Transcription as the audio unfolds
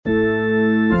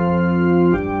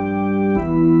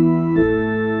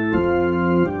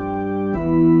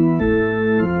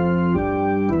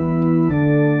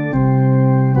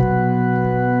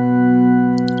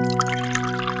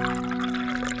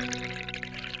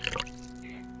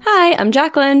Hi, I'm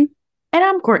Jacqueline. And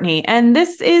I'm Courtney, and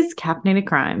this is Caffeinated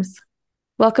Crimes.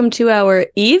 Welcome to our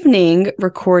evening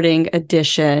recording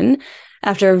edition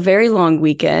after a very long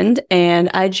weekend. And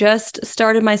I just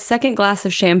started my second glass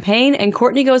of champagne, and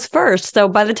Courtney goes first. So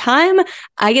by the time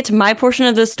I get to my portion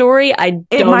of the story,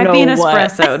 It might be an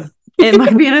espresso. It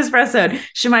might be an espresso.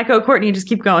 She might go, Courtney, just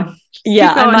keep going.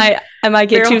 Yeah, I might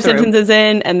get two sentences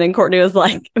in, and then Courtney was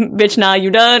like, "Bitch, now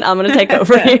you done. I'm gonna take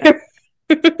over here."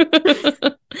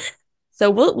 So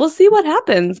we'll see what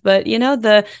happens. But, you know,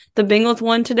 the Bengals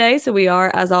won today. So we are,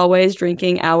 as always,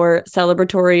 drinking our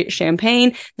celebratory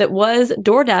champagne that was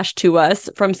DoorDash to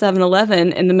us from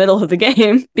 7-Eleven in the middle of the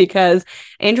game, because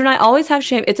Andrew and I always have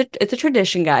champagne. It's a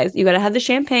tradition, guys. You got to have the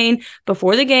champagne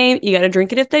before the game. You got to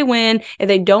drink it if they win. If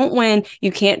they don't win,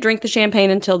 you can't drink the champagne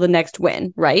until the next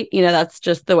win, right? You know, that's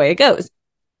just the way it goes.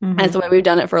 Mm-hmm. That's the way we've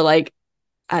done it for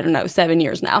 7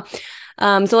 years now.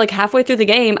 So halfway through the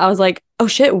game, I was like, oh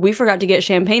shit, we forgot to get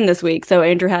champagne this week. So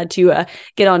Andrew had to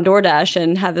get on DoorDash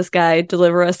and have this guy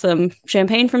deliver us some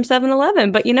champagne from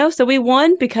 7-Eleven. But, so we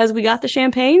won because we got the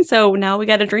champagne. So now we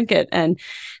got to drink it. And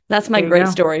that's my great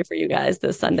story for you guys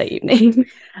this Sunday evening.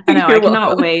 I know. I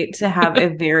cannot wait to have a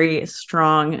very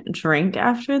strong drink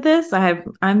after this.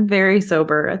 I'm very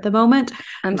sober at the moment.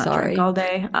 I'm sorry. All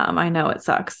day. I know it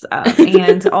sucks.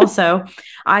 And also,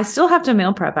 I still have to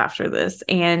meal prep after this.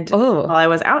 And while I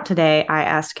was out today, I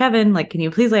asked Kevin, can you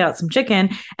please lay out some chicken?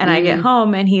 And I get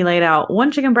home and he laid out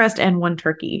 1 chicken breast and 1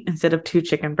 turkey instead of 2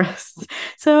 chicken breasts.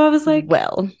 So I was like,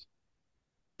 well,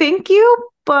 thank you,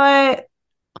 but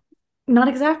not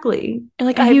exactly.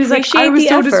 And he was like, I was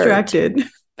so distracted.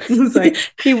 He was like,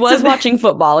 he was watching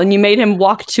football, and you made him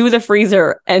walk to the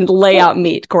freezer and lay out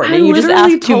meat, Courtney. You just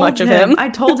asked too much of him. I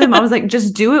told him, I was like,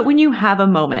 just do it when you have a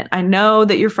moment. I know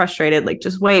that you're frustrated.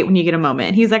 Just wait when you get a moment.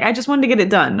 And he's like, I just wanted to get it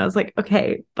done. And I was like,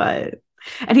 okay, but.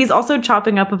 And he's also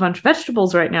chopping up a bunch of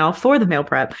vegetables right now for the meal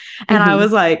prep. And I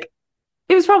was like,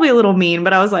 it was probably a little mean,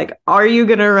 but I was like, are you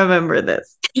going to remember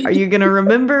this? Are you going to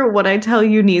remember what I tell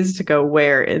you needs to go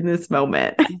where in this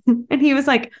moment? And he was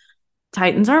like,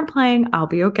 Titans aren't playing. I'll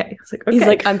be okay. I was like, okay. He's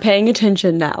like, I'm paying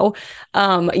attention now.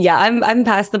 Yeah, I'm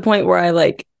past the point where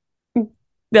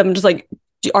I'm just like,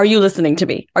 are you listening to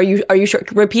me? Are you sure?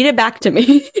 Repeat it back to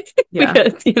me. Yeah.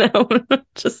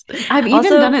 Because, I've even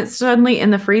done it suddenly in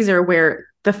the freezer where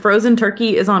the frozen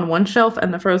turkey is on one shelf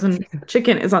and the frozen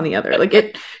chicken is on the other.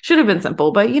 It should have been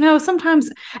simple, but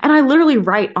sometimes, and I literally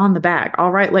write on the bag,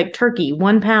 I'll write turkey,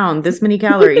 1 pound, this many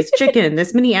calories, chicken,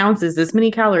 this many ounces, this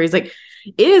many calories. It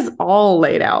is all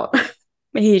laid out.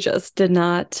 He just did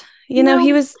not,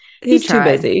 he's too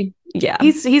busy. Yeah.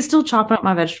 He's still chopping up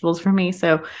my vegetables for me,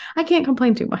 so I can't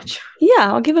complain too much.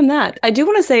 Yeah, I'll give him that. I do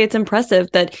want to say it's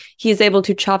impressive that he's able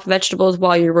to chop vegetables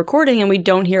while you're recording and we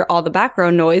don't hear all the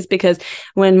background noise, because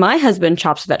when my husband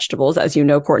chops vegetables, as you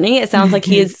know, Courtney, it sounds like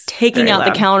he is taking out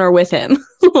the counter with him.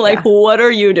 What are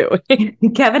you doing?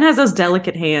 Kevin has those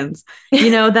delicate hands.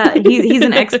 That he's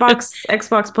an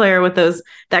Xbox player with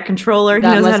that controller. He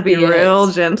knows how to be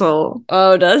real gentle.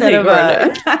 Oh, does he?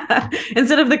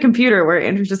 Instead of the computer where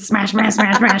Andrew's just smash.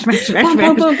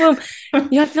 Boom, boom, boom.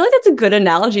 Yeah, I feel like that's a good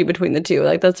analogy between the two.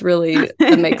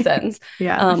 That makes sense.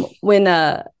 Yeah. When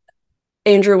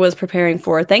Andrew was preparing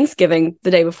for Thanksgiving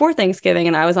the day before Thanksgiving,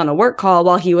 and I was on a work call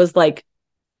while he was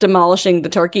demolishing the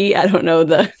turkey. I don't know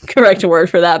the correct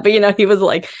word for that, but he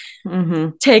was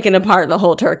taking apart the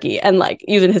whole turkey and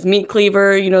using his meat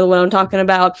cleaver, the one I'm talking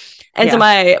about. And so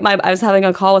my I was having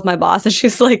a call with my boss, and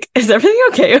she's like, is everything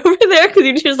okay over there? Because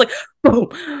he just boom,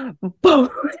 boom.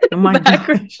 Oh my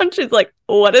gosh. She's like,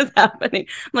 what is happening?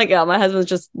 I'm like, yeah, my husband's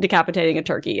just decapitating a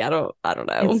turkey. I don't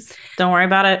know. Don't worry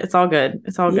about it. It's all good.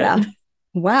 It's all good. Yeah.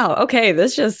 Wow. Okay.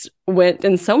 This just went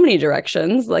in so many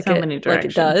directions. Like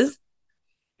it does.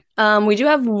 We do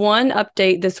have one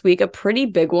update this week, a pretty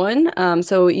big one.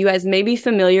 So you guys may be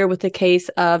familiar with the case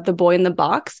of the boy in the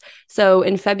box. So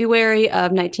in February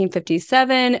of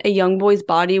 1957, a young boy's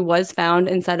body was found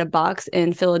inside a box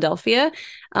in Philadelphia.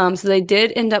 So they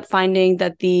did end up finding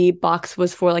that the box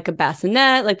was for a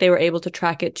bassinet, they were able to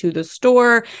track it to the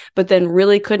store, but then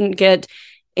really couldn't get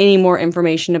any more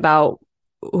information about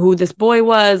who this boy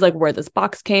was, where this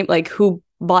box came, who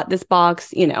bought this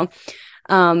box,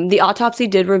 The autopsy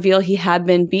did reveal he had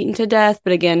been beaten to death,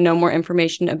 but again, no more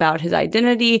information about his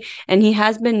identity, and he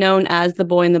has been known as the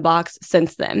boy in the box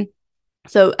since then.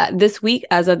 So this week,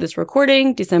 as of this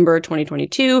recording, December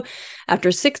 2022,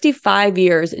 after 65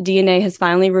 years, DNA has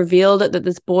finally revealed that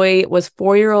this boy was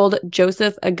 4-year-old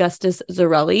Joseph Augustus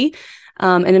Zarelli.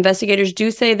 And investigators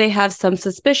do say they have some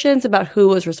suspicions about who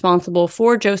was responsible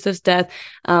for Joseph's death,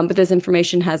 but this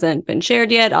information hasn't been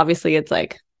shared yet. Obviously, it's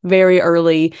very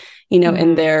early,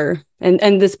 in their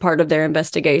and this part of their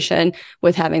investigation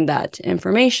with having that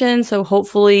information. So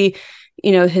hopefully,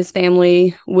 his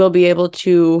family will be able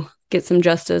to get some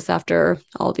justice after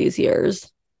all these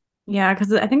years. Yeah,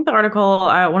 because I think the article,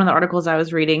 one of the articles I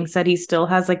was reading said he still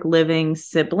has like living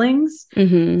siblings.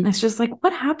 Mm-hmm. It's just like,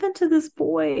 what happened to this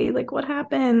boy? Like, what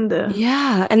happened?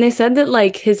 Yeah. And they said that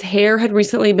like his hair had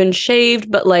recently been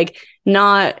shaved, but like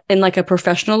not in like a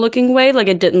professional looking way. Like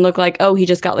it didn't look like, oh, he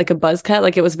just got like a buzz cut.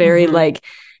 Like it was very like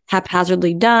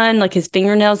haphazardly done. Like his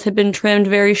fingernails had been trimmed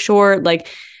very short. Like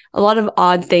a lot of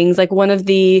odd things. Like one of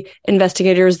the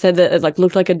investigators said that it like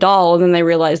looked like a doll, and then they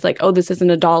realized like, oh, this isn't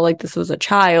a doll, like this was a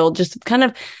child. Just kind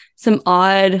of some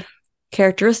odd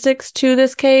characteristics to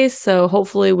this case. So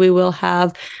hopefully we will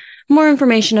have more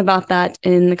information about that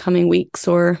in the coming weeks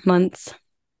or months.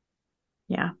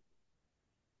 Yeah.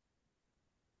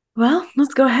 Well,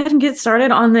 let's go ahead and get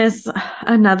started on this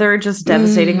another just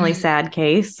devastatingly sad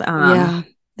case. Yeah,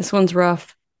 this one's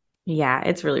rough. Yeah,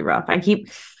 it's really rough.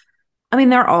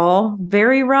 They're all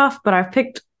very rough, but I've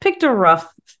picked a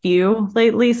rough few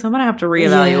lately, so I'm gonna have to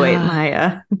reevaluate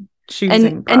my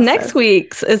choosing process. And next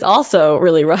week's is also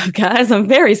really rough, guys. I'm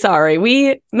very sorry.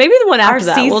 Maybe the one after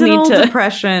that we'll need to.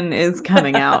 Depression is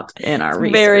coming out in our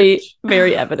research. Very,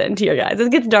 very evident here, guys.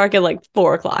 It gets dark at like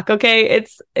 4:00. Okay,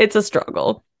 it's a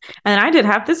struggle. And I did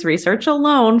have this research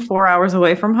alone, 4 hours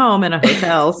away from home in a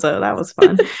hotel, so that was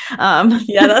fun.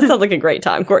 Yeah, that sounds like a great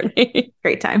time, Courtney.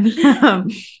 Great time.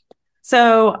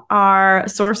 So our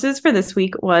sources for this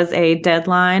week was a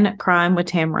Deadline Crime with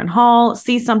Tamron Hall,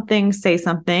 See Something, Say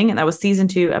Something, and that was season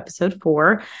 2, episode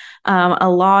 4, a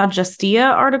Law Justia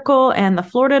article, and the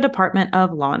Florida Department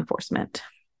of Law Enforcement.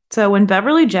 So when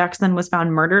Beverly Jackson was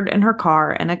found murdered in her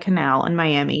car in a canal in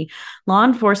Miami, law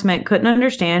enforcement couldn't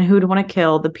understand who would want to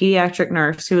kill the pediatric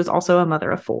nurse who was also a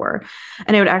mother of 4.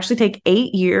 And it would actually take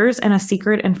 8 years and a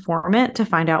secret informant to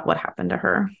find out what happened to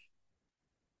her.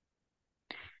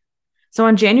 So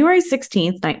on January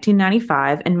 16th,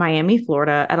 1995, in Miami,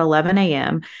 Florida, at 11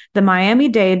 a.m., the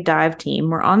Miami-Dade dive team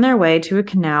were on their way to a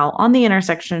canal on the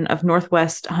intersection of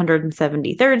Northwest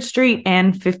 173rd Street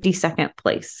and 52nd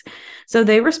Place. So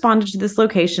they responded to this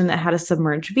location that had a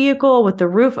submerged vehicle with the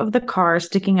roof of the car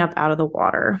sticking up out of the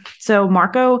water. So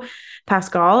Marco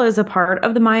Pascal is a part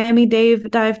of the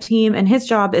Miami-Dade dive team, and his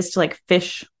job is to like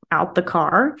fish out the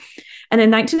car. And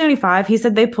in 1995, he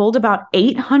said they pulled about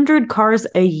 800 cars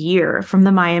a year from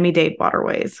the Miami-Dade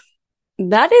waterways.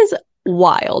 That is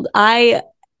wild. I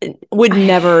would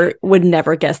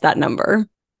never guess that number.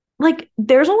 Like,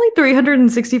 there's only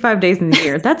 365 days in the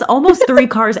year. That's almost 3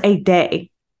 cars a day.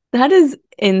 That is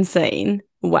insane.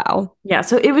 Wow. Yeah.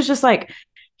 So it was just like,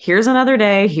 here's another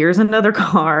day, here's another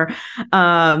car.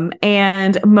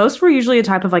 And most were usually a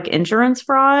type of like insurance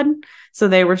fraud. So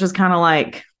they were just kind of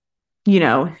like,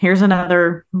 here's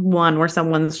another one where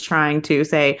someone's trying to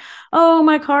say, oh,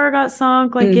 my car got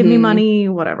sunk, like, give me money,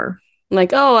 whatever.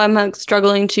 Like, oh, I'm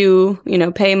struggling to,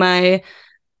 pay my,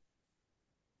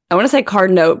 I want to say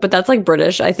card note, but that's like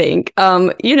British, I think.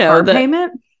 Car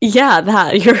payment?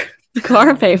 Yeah, your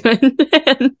car payment.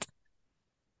 And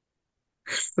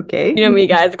okay. Me,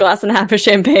 guys, glass and a half of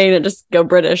champagne and just go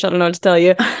British. I don't know what to tell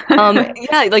you.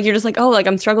 Yeah, like you're just like, oh, like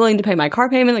I'm struggling to pay my car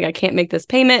payment. Like I can't make this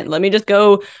payment. Let me just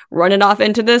go run it off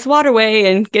into this waterway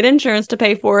and get insurance to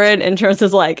pay for it. Insurance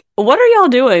is like, what are y'all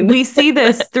doing? We see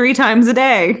this 3 times a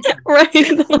day.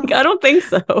 Right. Like, I don't think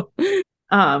so.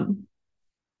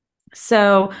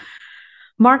 So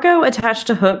Marco attached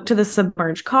a hook to the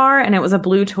submerged car, and it was a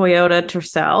blue Toyota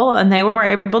Tercel, and they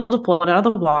were able to pull it out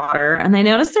of the water. And they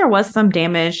noticed there was some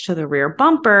damage to the rear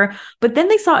bumper, but then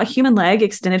they saw a human leg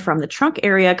extended from the trunk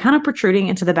area, kind of protruding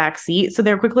into the back seat. So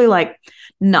they were quickly like,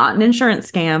 not an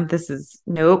insurance scam. This is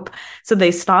nope. So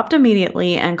they stopped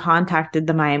immediately and contacted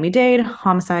the Miami-Dade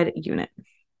Homicide Unit.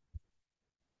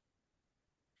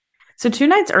 So 2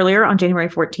 nights earlier, on January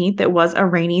 14th, it was a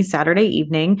rainy Saturday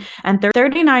evening, and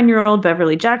 39-year-old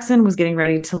Beverly Jackson was getting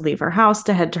ready to leave her house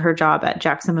to head to her job at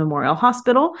Jackson Memorial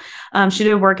Hospital. She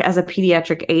did work as a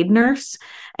pediatric aide nurse,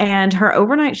 and her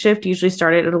overnight shift usually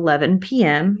started at 11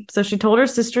 p.m. So she told her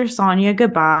sister Sonia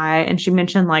goodbye, and she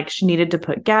mentioned like she needed to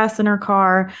put gas in her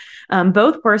car.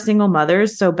 Both were single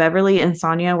mothers, so Beverly and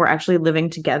Sonia were actually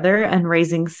living together and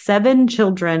raising 7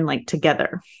 children like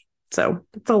together. So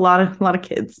it's a lot of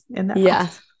kids in that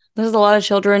house. There's a lot of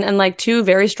children and like 2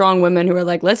 very strong women who are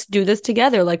like, let's do this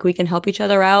together. Like we can help each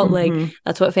other out. Like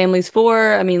that's what family's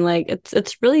for. I mean, like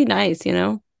it's really nice,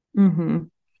 Mm-hmm.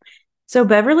 So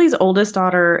Beverly's oldest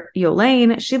daughter,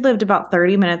 Yolaine, she lived about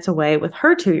 30 minutes away with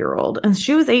her 2-year-old. And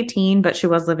she was 18, but she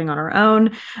was living on her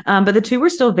own. But the two were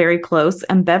still very close.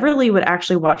 And Beverly would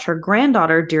actually watch her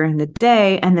granddaughter during the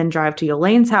day and then drive to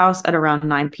Yolaine's house at around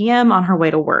 9 p.m. on her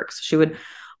way to work. So she would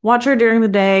watch her during the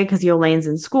day because Yolaine's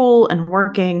in school and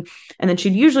working. And then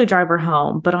she'd usually drive her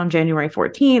home. But on January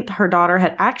 14th, her daughter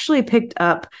had actually picked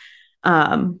up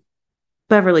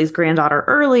Beverly's granddaughter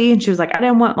early, and she was like, I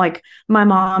didn't want like my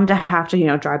mom to have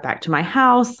to, drive back to my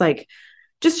house, like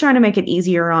just trying to make it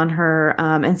easier on her.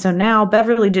 And so now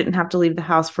Beverly didn't have to leave the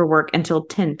house for work until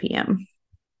 10 p.m.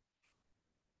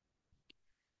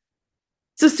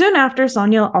 So soon after,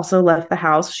 Sonia also left the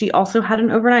house. She also had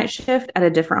an overnight shift at a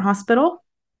different hospital.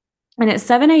 And at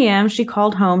 7 a.m., she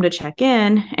called home to check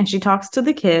in, and she talks to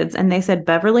the kids, and they said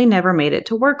Beverly never made it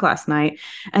to work last night,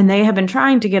 and they have been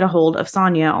trying to get a hold of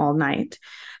Sonia all night.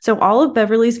 So all of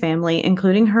Beverly's family,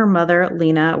 including her mother,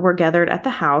 Lena, were gathered at the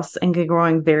house and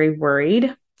growing very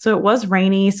worried. So it was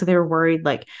rainy, so they were worried,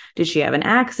 like, did she have an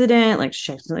accident? Like, did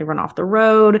she accidentally run off the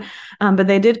road? But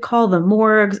they did call the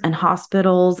morgues and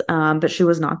hospitals, but she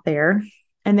was not there.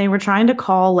 And they were trying to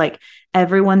call, like,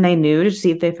 everyone they knew to see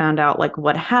if they found out, like,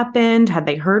 what happened. Had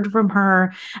they heard from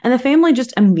her? And the family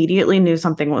just immediately knew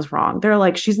something was wrong. They're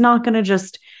like, she's not going to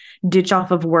just ditch off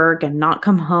of work and not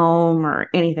come home or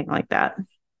anything like that.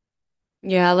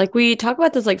 Yeah, like we talk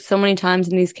about this like so many times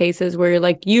in these cases where you're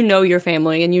like, your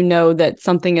family and that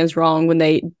something is wrong when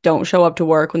they don't show up to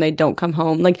work, when they don't come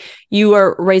home. Like, you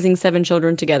are raising 7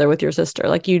 children together with your sister.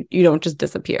 Like, you don't just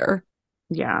disappear.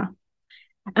 Yeah.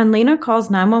 And Lena calls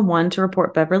 911 to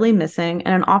report Beverly missing,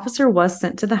 and an officer was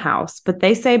sent to the house, but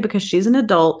they say because she's an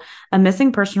adult, a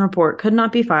missing person report could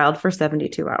not be filed for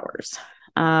 72 hours.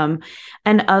 And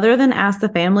other than ask the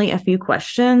family a few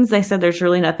questions, they said there's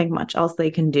really nothing much else they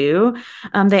can do.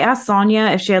 They asked Sonia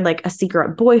if she had like a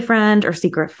secret boyfriend or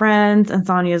secret friends, and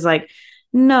Sonia's like,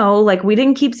 no, like we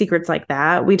didn't keep secrets like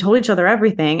that. We told each other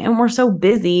everything, and we're so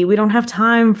busy. We don't have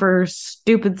time for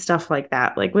stupid stuff like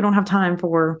that. Like, we don't have time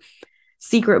for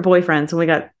secret boyfriends. And we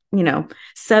got,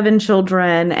 7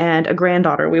 children and a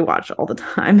granddaughter we watch all the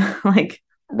time. Like,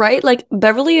 right? Like,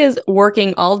 Beverly is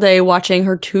working all day watching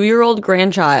her 2-year-old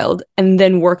grandchild and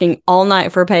then working all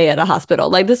night for pay at a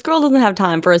hospital. Like, this girl doesn't have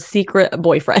time for a secret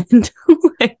boyfriend.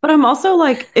 But I'm also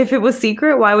like, if it was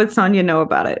secret, why would Sonia know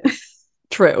about it?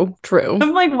 True.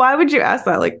 I'm like, why would you ask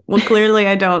that? Like, well, clearly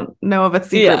I don't know of a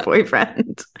secret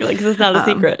boyfriend. You're like, this is not a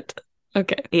secret.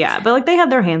 Okay. Yeah, but like they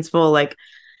had their hands full. Like,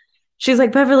 she's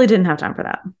like, Beverly didn't have time for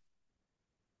that.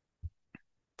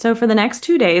 So for the next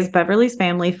 2 days, Beverly's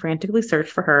family frantically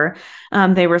searched for her.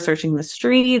 They were searching the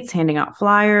streets, handing out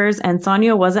flyers, and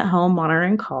Sonia was at home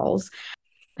monitoring calls.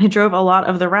 They drove a lot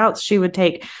of the routes she would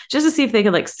take just to see if they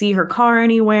could like see her car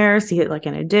anywhere, see it like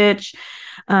in a ditch.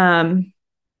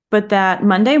 But that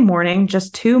Monday morning,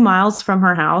 just 2 miles from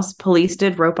her house, police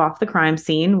did rope off the crime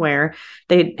scene where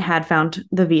they had found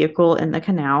the vehicle in the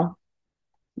canal.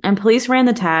 And police ran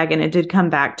the tag, and it did come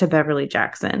back to Beverly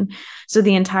Jackson. So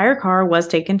the entire car was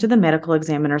taken to the medical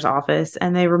examiner's office,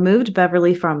 and they removed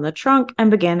Beverly from the trunk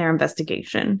and began their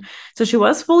investigation. So she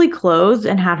was fully clothed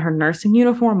and had her nursing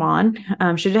uniform on.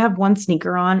 She did have one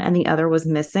sneaker on, and the other was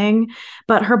missing.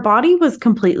 But her body was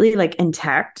completely like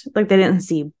intact. Like, they didn't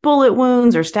see bullet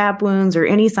wounds or stab wounds or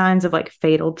any signs of like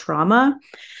fatal trauma.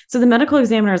 So the medical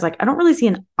examiner is like, I don't really see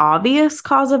an obvious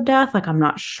cause of death. Like, I'm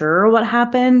not sure what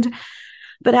happened.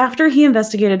 But after he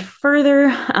investigated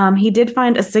further, he did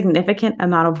find a significant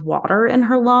amount of water in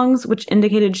her lungs, which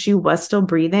indicated she was still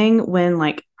breathing when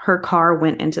like her car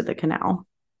went into the canal.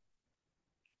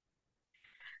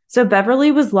 So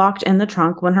Beverly was locked in the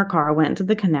trunk when her car went into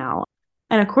the canal.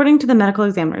 And according to the medical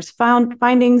examiner's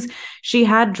findings, she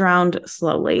had drowned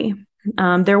slowly.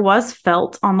 There was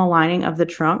felt on the lining of the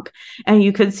trunk, and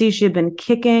you could see she had been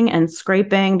kicking and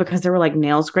scraping because there were like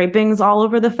nail scrapings all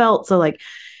over the felt. So like,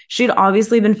 she'd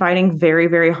obviously been fighting very,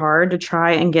 very hard to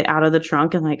try and get out of the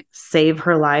trunk and like save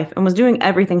her life, and was doing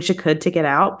everything she could to get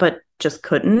out, but just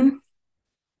couldn't.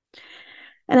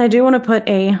 And I do want to put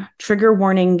a trigger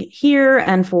warning here,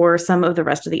 and for some of the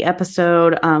rest of the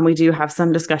episode, we do have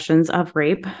some discussions of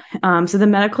rape. So the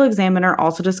medical examiner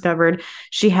also discovered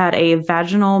she had a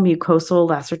vaginal mucosal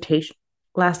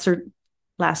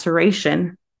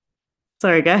laceration.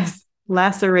 Sorry, guys.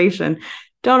 Laceration.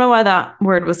 Don't know why that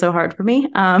word was so hard for me.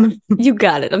 You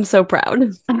got it. I'm so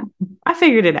proud. I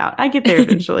figured it out. I get there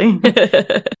eventually.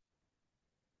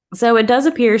 So it does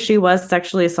appear she was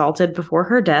sexually assaulted before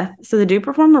her death. So they do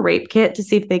perform a rape kit to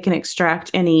see if they can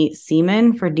extract any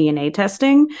semen for DNA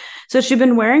testing. So she'd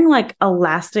been wearing like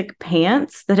elastic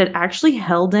pants that had actually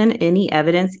held in any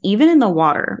evidence, even in the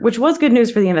water, which was good news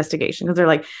for the investigation because they're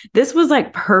like, this was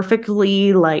like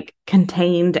perfectly like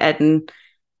contained and,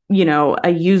 a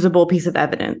usable piece of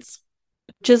evidence.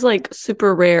 Which is like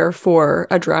super rare for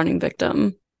a drowning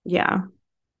victim. Yeah.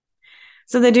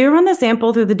 So they do run the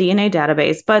sample through the DNA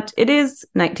database, but it is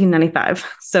 1995.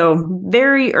 So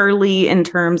very early in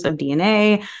terms of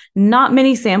DNA. Not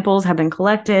many samples have been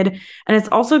collected. And it's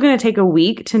also going to take a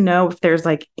week to know if there's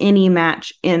like any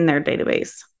match in their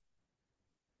database.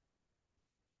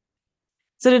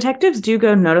 So detectives do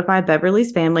go notify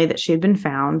Beverly's family that she had been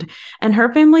found, and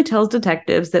her family tells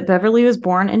detectives that Beverly was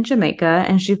born in Jamaica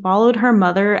and she followed her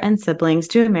mother and siblings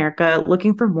to America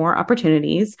looking for more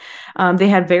opportunities. They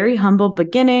had very humble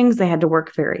beginnings. They had to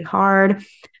work very hard,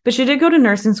 but she did go to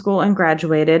nursing school and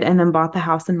graduated and then bought the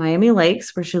house in Miami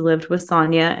Lakes where she lived with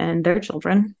Sonia and their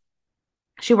children.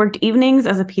 She worked evenings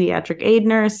as a pediatric aide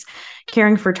nurse,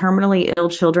 caring for terminally ill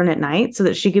children at night so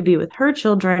that she could be with her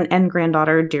children and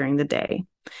granddaughter during the day.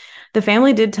 The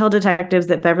family did tell detectives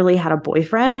that Beverly had a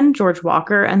boyfriend, George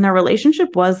Walker, and their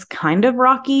relationship was kind of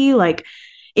rocky. Like,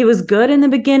 it was good in the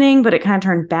beginning, but it kind of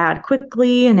turned bad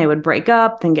quickly, and they would break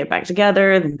up, then get back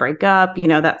together, then break up.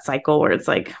 That cycle where it's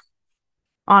like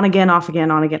on again, off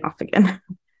again, on again, off again.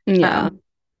 Yeah.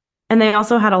 And they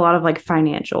also had a lot of like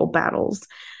financial battles.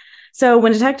 So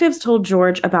when detectives told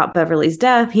George about Beverly's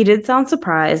death, he did sound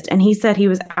surprised, and he said he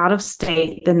was out of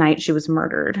state the night she was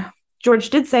murdered.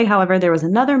 George did say, however, there was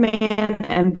another man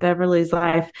in Beverly's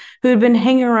life who had been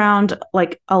hanging around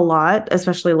like a lot,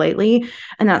 especially lately,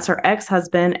 and that's her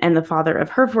ex-husband and the father of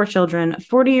her 4 children,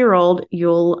 40-year-old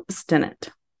Yul Stinnett.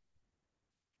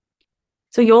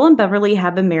 So Yul and Beverly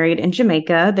had been married in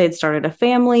Jamaica. They'd started a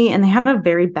family, and they had a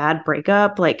very bad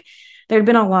breakup. Like, there'd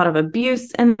been a lot of abuse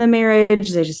in the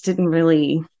marriage. They just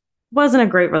wasn't a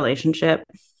great relationship.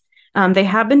 They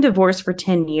have been divorced for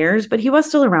 10 years, but he was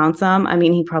still around some. I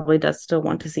mean, he probably does still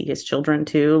want to see his children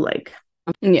too. Like,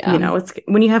 yeah, it's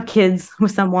when you have kids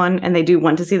with someone and they do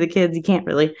want to see the kids, you can't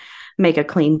really make a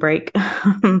clean break.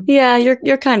 Yeah,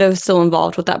 you're kind of still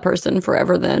involved with that person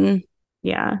forever then.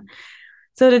 Yeah.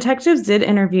 So detectives did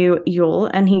interview Yul,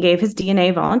 and he gave his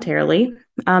DNA voluntarily.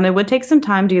 It would take some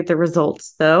time to get the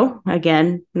results, though.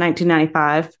 Again,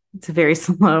 1995, it's very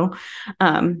slow.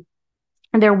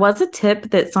 And there was a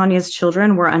tip that Sonia's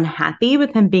children were unhappy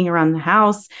with him being around the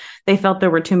house. They felt there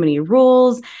were too many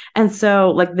rules. And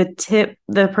so like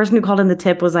the person who called in the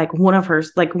tip was like one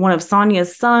of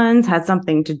Sonia's sons had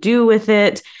something to do with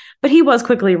it, but he was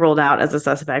quickly ruled out as a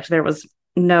suspect. There was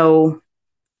no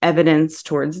evidence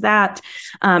towards that.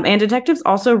 And detectives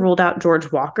also ruled out George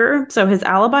Walker. So his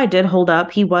alibi did hold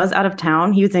up. He was out of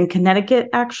town. He was in Connecticut,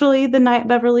 actually, the night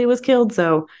Beverly was killed.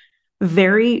 So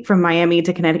from Miami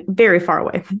to Connecticut, very far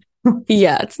away.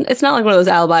 Yeah, it's not like one of those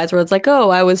alibis where it's like, oh,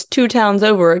 I was 2 towns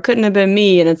over. It couldn't have been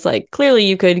me. And it's like, clearly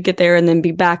you could get there and then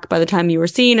be back by the time you were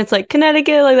seen. It's like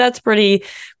Connecticut, like that's pretty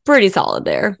solid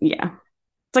there. Yeah.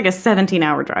 It's like a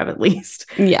 17-hour drive at least.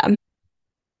 Yeah.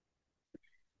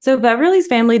 So Beverly's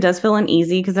family does feel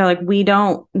uneasy because they're like, we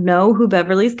don't know who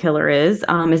Beverly's killer is.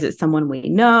 Is it someone we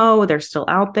know? They're still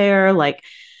out there. Like,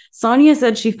 Sonia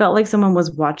said she felt like someone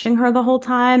was watching her the whole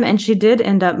time, and she did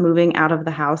end up moving out of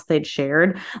the house they'd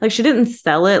shared. Like, she didn't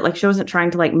sell it. Like, she wasn't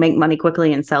trying to like make money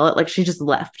quickly and sell it. Like, she just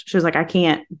left. She was like, I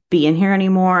can't be in here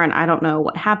anymore, and I don't know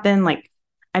what happened. Like,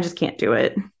 I just can't do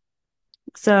it.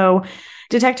 So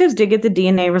detectives did get the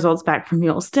DNA results back from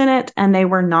Yul Stinnett, and they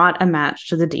were not a match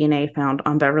to the DNA found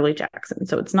on Beverly Jackson.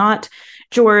 So it's not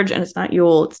George and it's not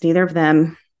Yul. It's neither of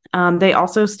them. They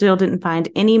also still didn't find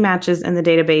any matches in the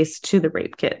database to the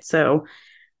rape kit. So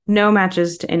no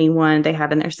matches to anyone they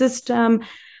have in their system.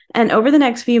 And over the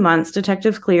next few months,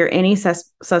 detectives clear any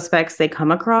suspects they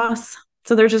come across.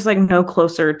 So they're just like no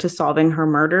closer to solving her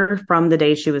murder from the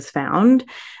day she was found.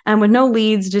 And with no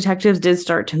leads, detectives did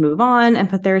start to move on and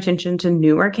put their attention to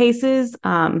newer cases.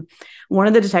 One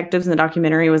of the detectives in the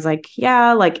documentary was like,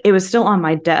 yeah, like it was still on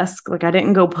my desk. Like I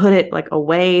didn't go put it like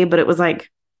away, but it was like,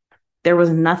 there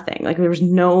was nothing, like there was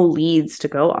no leads to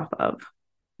go off of.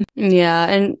 Yeah,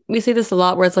 and we see this a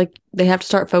lot where it's like they have to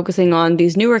start focusing on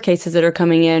these newer cases that are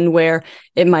coming in where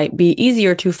it might be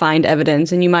easier to find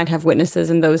evidence and you might have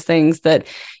witnesses and those things that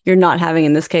you're not having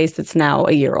in this case that's now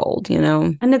a year old, you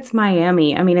know? And it's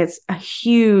Miami. I mean, it's a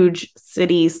huge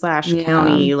city /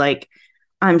 county. Like,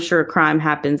 I'm sure crime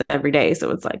happens every day. So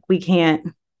it's like,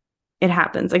 it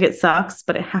happens. Like, it sucks,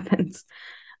 but it happens.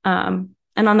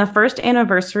 And And on the first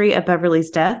anniversary of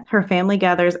Beverly's death, her family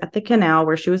gathers at the canal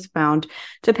where she was found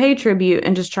to pay tribute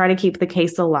and just try to keep the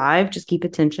case alive, just keep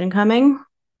attention coming.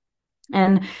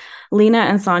 And Lena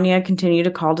and Sonia continue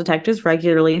to call detectives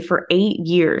regularly for 8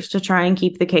 years to try and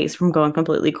keep the case from going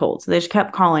completely cold. So they just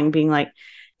kept calling, being like,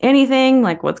 anything,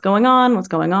 like, what's going on? What's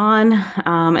going on?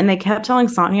 And they kept telling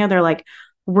Sonia, they're like,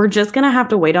 we're just going to have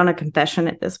to wait on a confession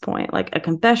at this point. Like a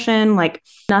confession, like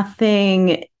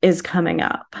nothing is coming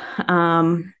up.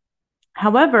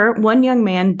 However, one young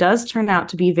man does turn out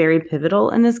to be very pivotal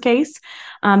in this case.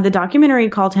 The documentary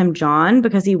called him John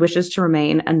because he wishes to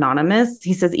remain anonymous.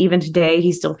 He says even today,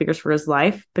 he still fears for his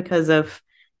life because of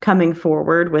coming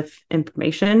forward with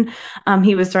information.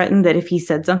 He was threatened that if he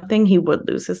said something, he would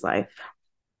lose his life.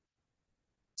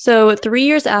 So 3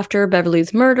 years after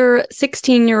Beverly's murder,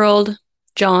 16-year-old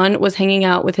John was hanging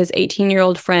out with his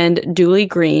 18-year-old friend, Dooley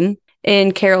Green,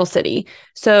 in Carol City.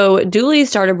 So Dooley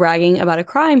started bragging about a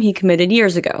crime he committed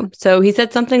years ago. So he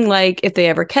said something like, if they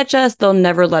ever catch us, they'll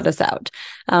never let us out.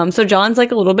 So John's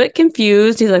like a little bit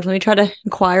confused. He's like, let me try to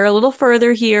inquire a little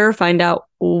further here, find out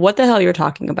what the hell you're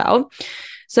talking about.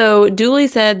 So Dooley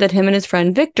said that him and his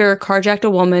friend Victor carjacked a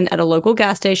woman at a local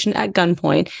gas station at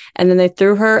gunpoint, and then they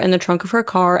threw her in the trunk of her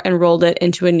car and rolled it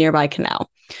into a nearby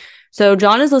canal. So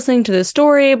John is listening to this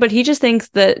story, but he just thinks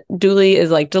that Dooley is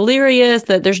like delirious,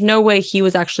 that there's no way he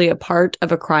was actually a part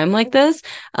of a crime like this.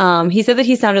 He said that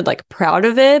he sounded like proud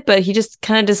of it, but he just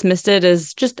kind of dismissed it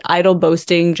as just idle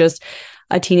boasting, just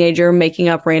a teenager making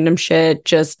up random shit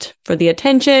just for the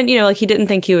attention. You know, like he didn't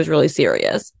think he was really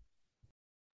serious.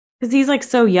 Because he's like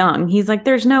so young. He's like,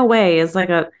 there's no way as like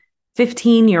a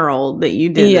 15-year-old that you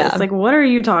did this. Like, what are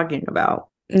you talking about?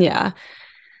 Yeah.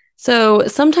 So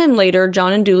sometime later,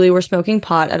 John and Dooley were smoking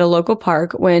pot at a local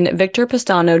park when Victor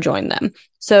Pestano joined them.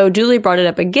 So Dooley brought it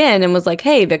up again and was like,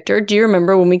 hey, Victor, do you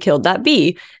remember when we killed that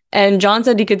bee? And John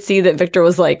said he could see that Victor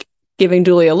was like giving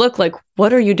Dooley a look like,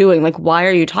 what are you doing? Like, why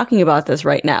are you talking about this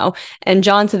right now? And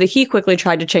John said that he quickly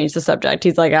tried to change the subject.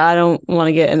 He's like, I don't want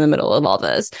to get in the middle of all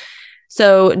this.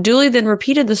 So Dooley then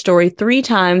repeated the story 3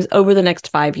 times over the next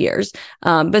 5 years.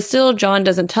 But still, John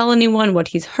doesn't tell anyone what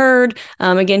he's heard.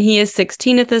 Again, he is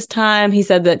 16 at this time. He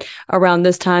said that around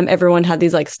this time, everyone had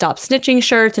these like stop snitching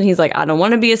shirts. And he's like, I don't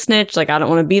want to be a snitch. Like, I don't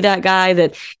want to be that guy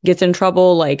that gets in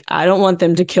trouble. Like, I don't want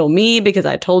them to kill me because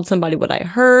I told somebody what I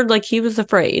heard. Like, he was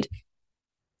afraid.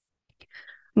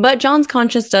 But John's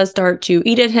conscience does start to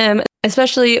eat at him,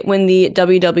 especially when the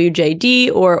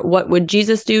WWJD or What Would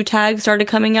Jesus Do tags started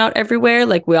coming out everywhere.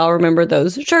 Like, we all remember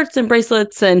those shirts and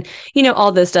bracelets and, you know,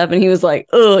 all this stuff. And he was like,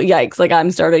 oh, yikes. Like,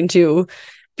 I'm starting to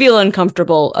feel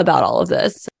uncomfortable about all of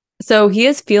this. So he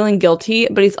is feeling guilty,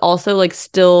 but he's also like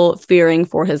still fearing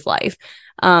for his life.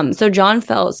 So John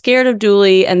felt scared of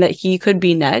Dooley and that he could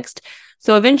be next.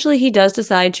 So eventually he does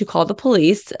decide to call the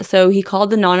police. So he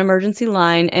called the non-emergency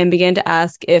line and began to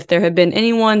ask if there had been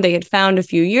anyone they had found a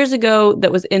few years ago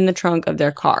that was in the trunk of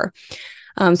their car.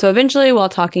 So eventually, while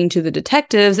talking to the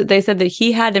detectives, they said that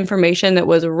he had information that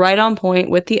was right on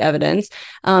point with the evidence.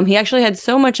 He actually had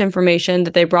so much information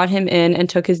that they brought him in and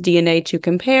took his DNA to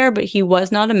compare, but he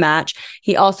was not a match.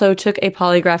 He also took a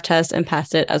polygraph test and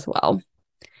passed it as well.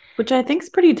 Which I think is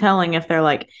pretty telling if they're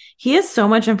like, he has so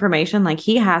much information, like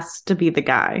he has to be the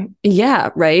guy. Yeah,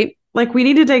 right? Like, we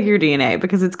need to take your DNA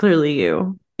because it's clearly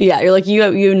you. Yeah, you're like,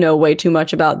 you know way too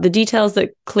much about the details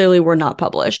that clearly were not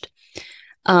published.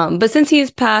 But since he's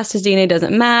passed, his DNA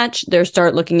doesn't match. They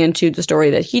start looking into the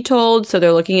story that he told. So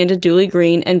they're looking into Dooley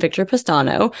Green and Victor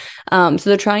Pestano. So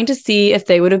they're trying to see if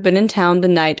they would have been in town the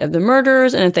night of the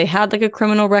murders and if they had like a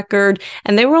criminal record.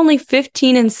 And they were only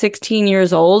 15 and 16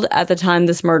 years old at the time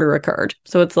this murder occurred.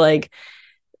 So it's like,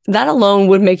 that alone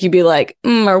would make you be like,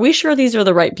 are we sure these are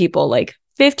the right people? Like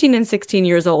 15 and 16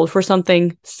 years old for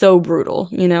something so brutal,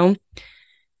 you know?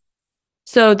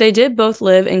 So they did both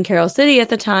live in Carol City at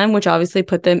the time, which obviously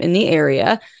put them in the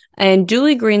area. And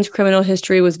Dooley Green's criminal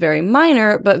history was very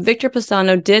minor, but Victor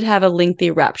Pestano did have a lengthy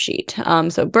rap sheet.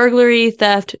 So burglary,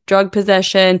 theft, drug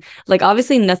possession, like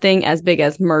obviously nothing as big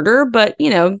as murder, but, you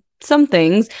know, some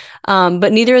things.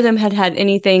 But neither of them had had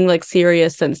anything like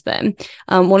serious since then.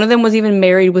 One of them was even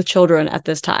married with children at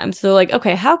this time. So like,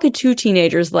 okay, how could 2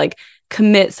 teenagers like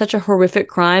commit such a horrific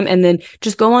crime and then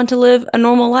just go on to live a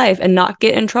normal life and not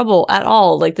get in trouble at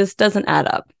all? Like, this doesn't add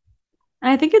up.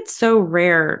 I think it's so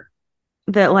rare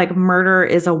that like murder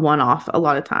is a one-off a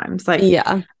lot of times. Like,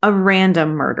 yeah, a random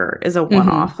murder is a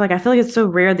one-off. Like, I feel like it's so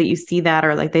rare that you see that,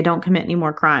 or like they don't commit any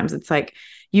more crimes. It's like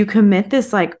you commit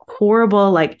this like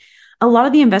horrible, like a lot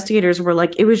of the investigators were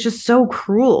like, it was just so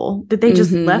cruel that they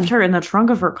just left her in the trunk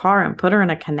of her car and put her in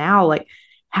a canal. Like,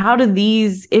 how do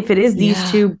these, if it is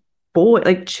these 2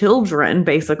 children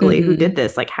basically who did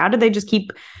this. Like, how did they just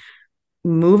keep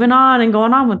moving on and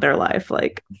going on with their life?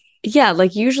 Like, yeah,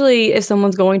 like usually if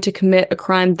someone's going to commit a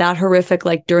crime that horrific,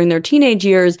 like during their teenage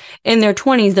years, in their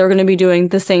 20s, they're going to be doing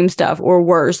the same stuff or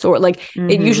worse, or like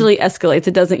it usually escalates.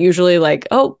 It doesn't usually like,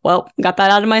 oh, well, got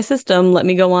that out of my system. Let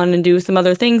me go on and do some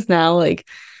other things now. Like,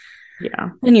 yeah,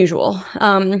 unusual.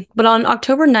 But on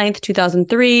October 9th,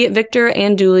 2003, Victor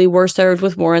and Dooley were served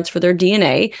with warrants for their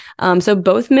DNA. So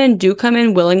both men do come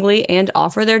in willingly and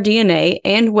offer their DNA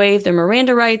and waive their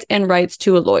Miranda rights and rights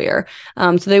to a lawyer.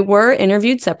 So they were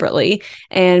interviewed separately.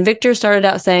 And Victor started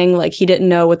out saying like he didn't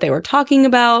know what they were talking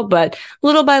about, but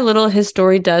little by little, his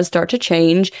story does start to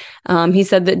change. He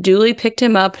said that Dooley picked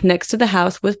him up next to the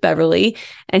house with Beverly.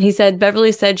 And he said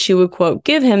Beverly said she would, quote,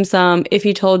 give him some if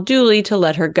he told Dooley to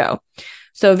let her go.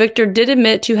 So Victor did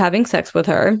admit to having sex with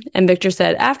her, and Victor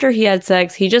said after he had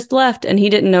sex, he just left and he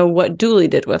didn't know what Dooley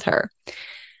did with her.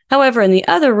 However, in the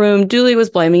other room, Dooley was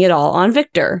blaming it all on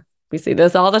Victor. We see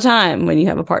this all the time when you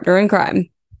have a partner in crime.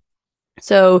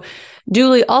 So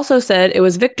Dooley also said it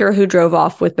was Victor who drove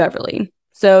off with Beverly.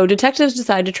 So detectives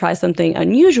decided to try something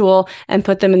unusual and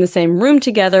put them in the same room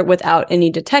together without any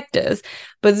detectives.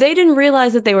 But they didn't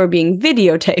realize that they were being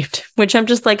videotaped, which I'm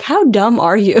just like, how dumb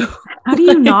are you? How do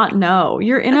you not know?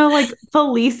 You're in a like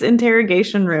police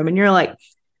interrogation room and you're like,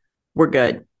 we're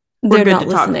good. We're good to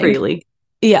talk freely.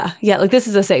 Yeah. Like this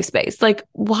is a safe space. Like,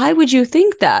 why would you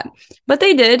think that? But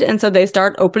they did. And so they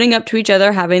start opening up to each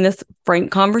other, having this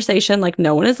frank conversation like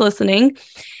no one is listening.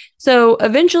 So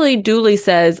eventually Dooley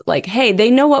says like, hey, they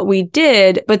know what we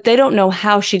did, but they don't know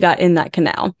how she got in that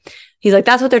canal. He's like,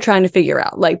 that's what they're trying to figure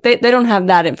out. Like, they don't have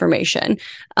that information.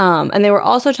 And they were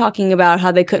also talking about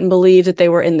how they couldn't believe that they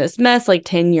were in this mess like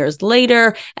 10 years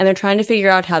later. And they're trying to figure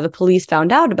out how the police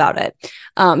found out about it.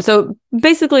 So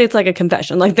basically, it's like a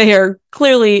confession. Like, they are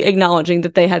clearly acknowledging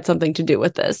that they had something to do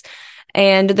with this.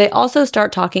 And they also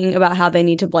start talking about how they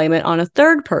need to blame it on a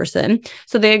third person.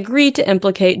 So they agree to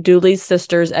implicate Dooley's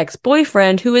sister's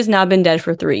ex-boyfriend, who has now been dead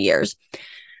for 3 years.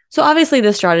 So obviously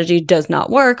this strategy does not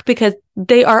work because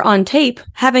they are on tape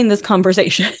having this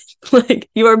conversation. Like,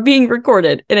 you are being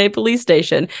recorded in a police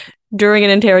station during an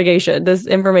interrogation. This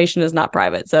information is not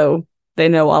private. So they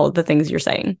know all of the things you're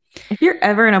saying. If you're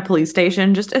ever in a police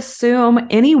station, just assume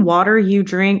any water you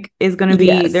drink is going to be,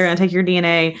 they're going to take your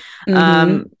DNA.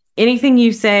 Anything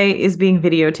you say is being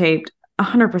videotaped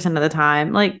 100% of the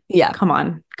time. Like, yeah, come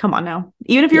on now.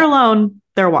 Even if you're alone,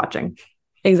 they're watching.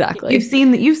 Exactly. You've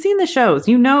seen the shows.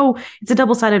 You know it's a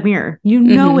double-sided mirror. You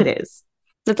know it is.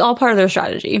 That's all part of their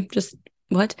strategy. Just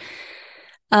what?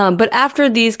 But after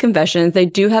these confessions, they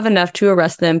do have enough to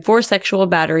arrest them for sexual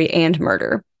battery and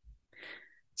murder.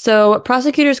 So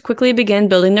prosecutors quickly begin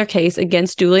building their case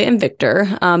against Dooley and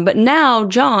Victor. But now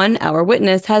John, our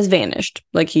witness, has vanished.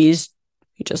 Like, he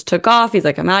just took off. He's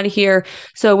like, I'm out of here.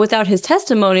 So without his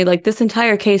testimony, like, this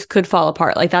entire case could fall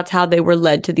apart. Like, that's how they were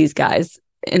led to these guys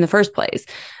in the first place.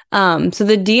 So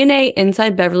the DNA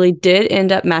inside Beverly did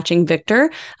end up matching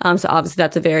Victor. So obviously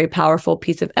that's a very powerful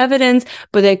piece of evidence,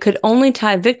 but they could only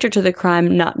tie Victor to the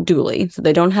crime, not Dooley. So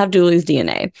they don't have Dooley's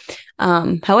DNA.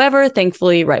 However,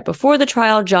 thankfully, right before the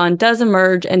trial, John does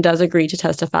emerge and does agree to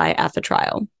testify at the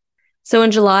trial. So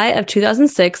in July of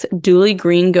 2006, Dooley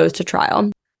Green goes to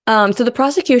trial. So the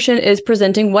prosecution is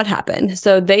presenting what happened.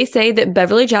 So they say that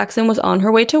Beverly Jackson was on her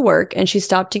way to work and she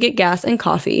stopped to get gas and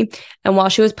coffee. And while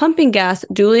she was pumping gas,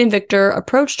 Dooley and Victor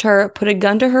approached her, put a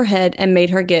gun to her head, and made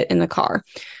her get in the car.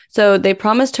 So they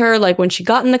promised her, like, when she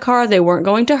got in the car, they weren't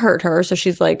going to hurt her. So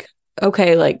she's like,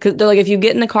 okay, like, 'cause they're like, if you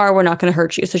get in the car, we're not going to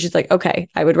hurt you. So she's like, okay,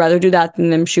 I would rather do that than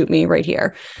them shoot me right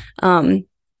here.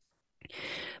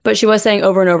 But she was saying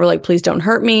over and over, like, please don't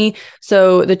hurt me.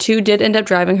 So the two did end up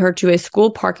driving her to a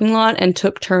school parking lot and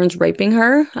took turns raping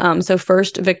her. So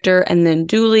first Victor and then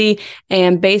Dooley.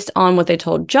 And based on what they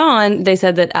told John, they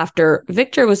said that after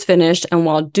Victor was finished and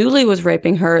while Dooley was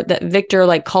raping her, that Victor,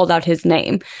 like, called out his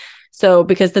name. So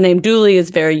because the name Dooley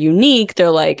is very unique, they're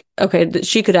like, okay,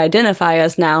 she could identify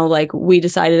us now. Like, we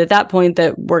decided at that point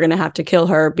that we're going to have to kill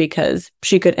her because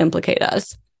she could implicate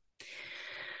us.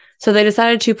 So they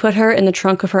decided to put her in the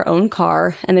trunk of her own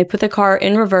car, and they put the car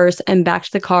in reverse and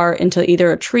backed the car into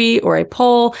either a tree or a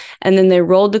pole, and then they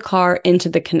rolled the car into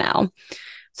the canal.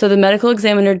 So the medical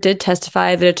examiner did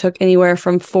testify that it took anywhere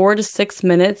from 4 to 6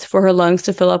 minutes for her lungs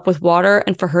to fill up with water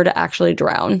and for her to actually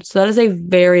drown. So that is a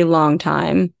very long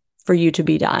time for you to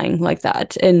be dying like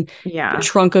that in the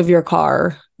trunk of your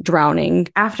car, drowning.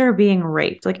 After being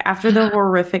raped, like, after the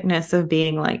horrificness of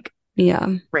being, like,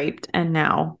 raped, and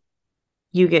now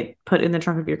you get put in the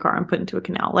trunk of your car and put into a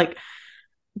canal. Like,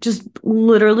 just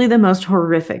literally the most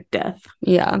horrific death.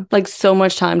 Yeah. Like so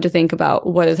much time to think about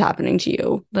what is happening to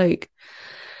you. Like,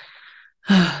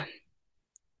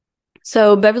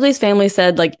 so Beverly's family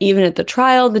said, like, even at the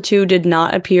trial, the two did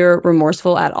not appear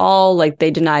remorseful at all. Like,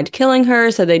 they denied killing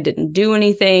her, so they didn't do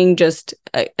anything, just,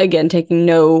 again, taking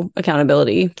no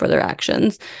accountability for their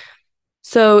actions.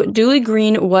 So Dooley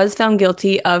Green was found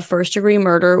guilty of first-degree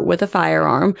murder with a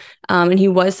firearm, and he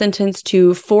was sentenced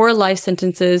to 4 life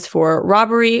sentences for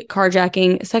robbery,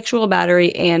 carjacking, sexual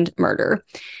battery, and murder.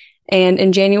 And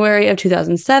in January of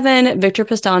 2007, Victor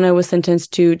Pestano was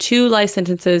sentenced to 2 life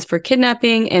sentences for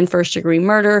kidnapping and first-degree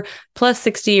murder, plus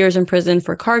 60 years in prison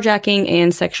for carjacking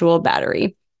and sexual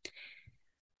battery.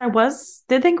 I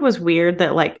did think it was weird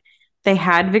that, like, they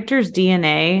had Victor's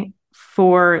DNA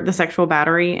for the sexual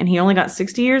battery and he only got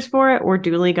 60 years for it, or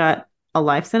Dooley got a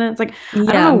life sentence. Like, yeah.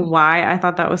 I don't know why I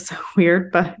thought that was so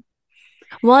weird, but...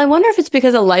 Well, I wonder if it's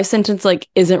because a life sentence, like,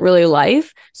 isn't really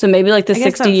life. So maybe, like, the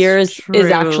 60 years is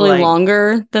actually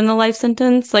longer than the life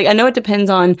sentence. Like, I know it depends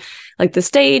on, like, the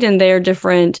state and their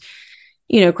different,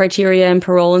 you know, criteria and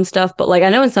parole and stuff. But, like, I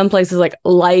know in some places, like,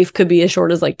 life could be as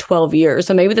short as, like, 12 years.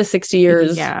 So maybe the 60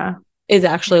 years is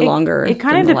actually longer. It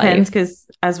kind of depends because,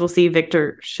 as we'll see,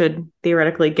 Victor should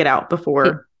theoretically get out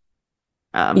before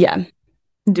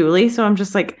Dooley. So I'm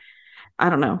just like, I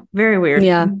don't know. Very weird.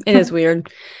 Yeah, it is weird.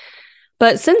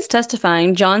 But since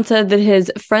testifying, John said that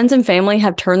his friends and family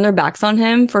have turned their backs on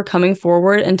him for coming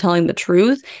forward and telling the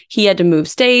truth. He had to move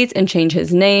states and change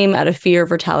his name out of fear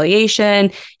of retaliation.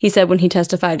 He said when he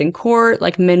testified in court,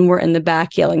 like, men were in the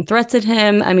back yelling threats at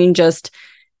him. I mean, just,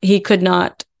 he could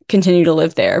not continue to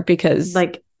live there because...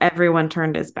 like, everyone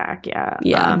turned his back, yeah.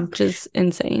 Yeah, just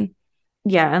insane.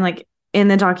 Yeah, and, like, in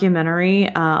the documentary,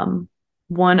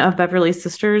 one of Beverly's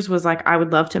sisters was like, I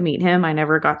would love to meet him. I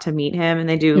never got to meet him. And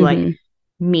they do, like...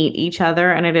 meet each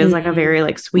other, and it is like a very,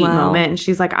 like, sweet moment. And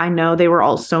she's like, I know they were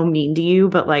all so mean to you,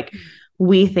 but, like,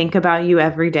 we think about you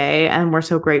every day and we're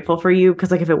so grateful for you, because,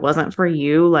 like, if it wasn't for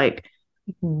you, like,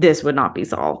 this would not be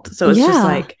solved. So it's just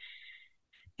like,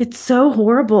 it's so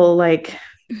horrible, like,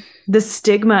 the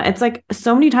stigma. It's like,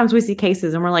 so many times we see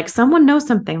cases and we're like, someone knows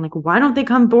something, like, why don't they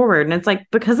come forward? And it's like,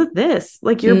 because of this,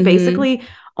 like, you're basically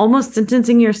almost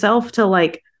sentencing yourself to,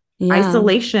 like,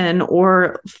 isolation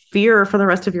or fear for the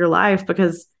rest of your life,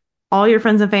 because all your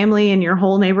friends and family and your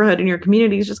whole neighborhood and your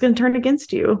community is just going to turn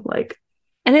against you. Like,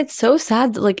 and it's so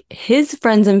sad that, like, his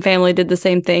friends and family did the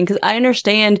same thing, because I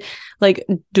understand, like,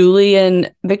 Dooley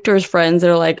and Victor's friends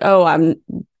that are like, oh, I'm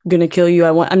gonna kill you,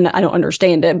 I don't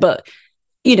understand it, but,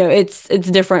 you know, it's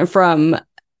different from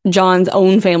John's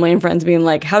own family and friends being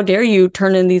like, how dare you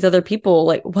turn in these other people?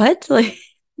 Like, what? Like,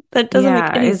 that doesn't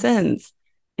make any sense.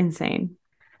 Insane.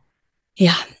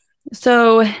 Yeah.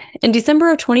 So in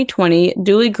December of 2020,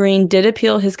 Dooley Green did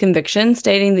appeal his conviction,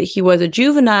 stating that he was a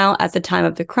juvenile at the time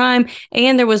of the crime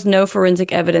and there was no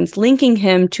forensic evidence linking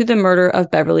him to the murder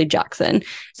of Beverly Jackson.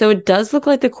 So it does look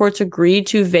like the courts agreed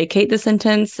to vacate the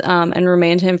sentence and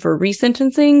remand him for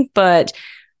resentencing, but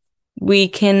we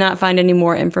cannot find any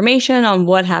more information on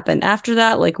what happened after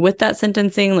that, like, with that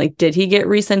sentencing. Like, did he get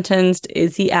resentenced?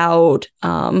 Is he out?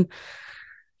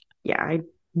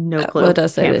 No clue. Well, it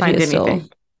does say Can't that find he is anything. still.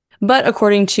 But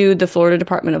according to the Florida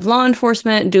Department of Law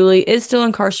Enforcement, Dooley is still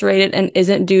incarcerated and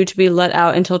isn't due to be let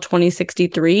out until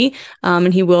 2063.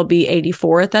 And he will be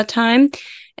 84 at that time.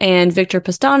 And Victor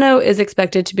Pestano is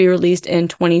expected to be released in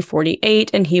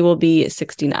 2048, and he will be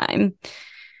 69.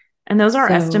 And those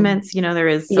are estimates. You know, there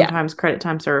is sometimes credit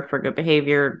time served for good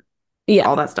behavior,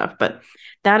 all that stuff. But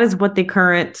that is what the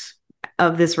current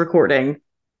of this recording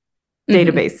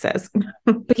database says.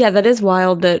 But yeah, that is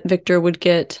wild that Victor would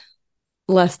get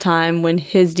less time when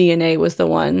his DNA was the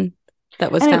one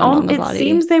that was found on the body. It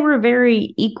seems they were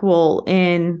very equal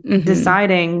in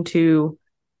deciding to,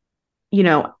 you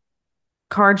know,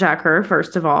 carjack her,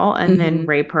 first of all, and then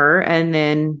rape her, and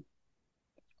then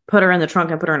put her in the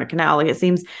trunk and put her in a canal. Like, it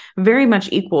seems very much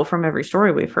equal from every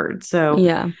story we've heard.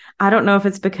 So I don't know if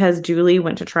it's because Julie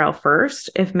went to trial first,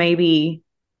 if maybe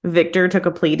Victor took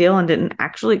a plea deal and didn't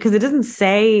actually, because it doesn't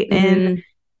say in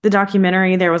the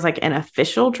documentary there was, like, an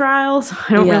official trial. So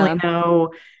I don't really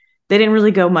know. They didn't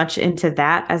really go much into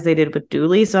that as they did with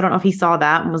Dooley. So I don't know if he saw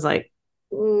that and was like,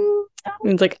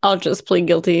 it's like, I'll just plead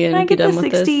guilty and be done with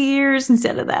this. 60 years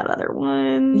instead of that other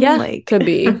one. Yeah, like, could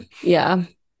be. Yeah.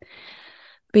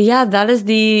 But yeah, that is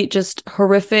the just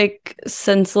horrific,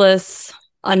 senseless,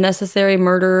 unnecessary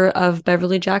murder of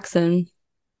Beverly Jackson.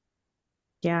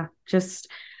 Yeah, just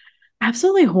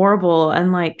absolutely horrible,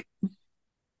 and, like,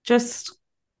 just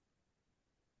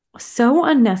so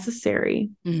unnecessary.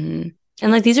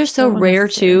 And like these are so rare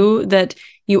too, that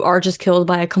you are just killed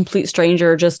by a complete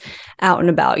stranger just out and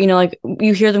about. You know, like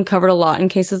you hear them covered a lot in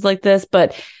cases like this,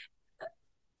 but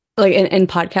like in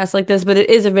podcasts like this, but it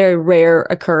is a very rare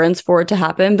occurrence for it to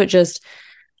happen. But just,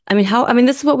 I mean,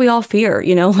 this is what we all fear,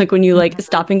 you know, like when you like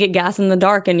stop and get gas in the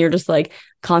dark and you're just like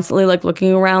constantly like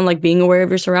looking around, like being aware of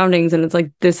your surroundings. And it's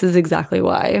like, this is exactly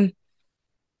why.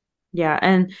 Yeah.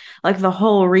 And like the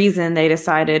whole reason they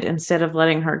decided instead of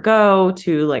letting her go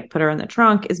to like put her in the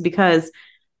trunk is because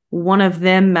one of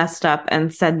them messed up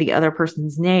and said the other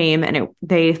person's name and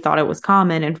they thought it was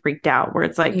common and freaked out, where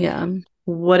it's like, yeah,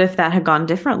 what if that had gone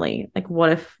differently? Like,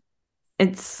 what if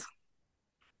it's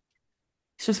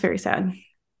just very sad.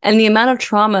 And the amount of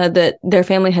trauma that their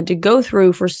family had to go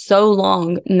through for so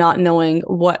long, not knowing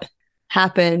what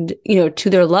happened, you know, to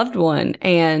their loved one,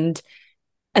 and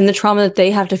the trauma that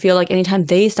they have to feel like anytime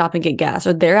they stop and get gas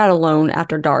or they're out alone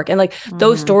after dark. And like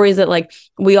those stories that like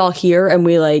we all hear and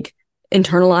we like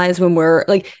internalize when we're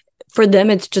like, for them,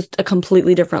 it's just a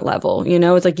completely different level. You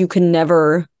know, it's like you can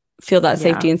never feel that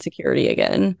safety and security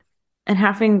again. And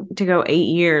having to go 8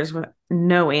 years with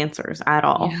no answers at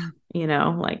all, you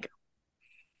know, like.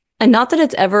 And not that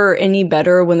it's ever any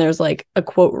better when there's like a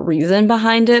quote reason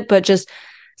behind it, but just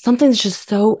something's just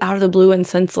so out of the blue and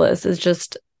senseless. It's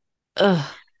just, ugh.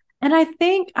 And I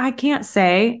think I can't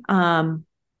say, I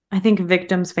think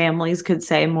victims' families could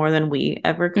say more than we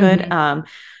ever could.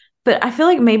 But I feel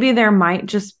like maybe there might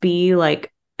just be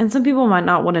like, and some people might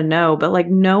not want to know, but like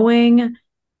knowing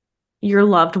your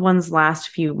loved one's last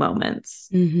few moments,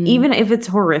 even if it's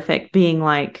horrific, being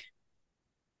like,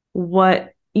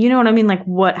 what, you know what I mean? Like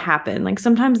what happened? Like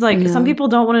sometimes like some people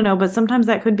don't want to know, but sometimes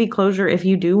that could be closure if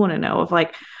you do want to know, of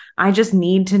like, I just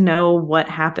need to know what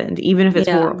happened, even if it's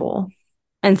horrible.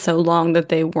 And so long that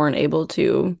they weren't able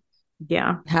to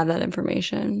have that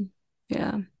information.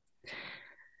 Yeah.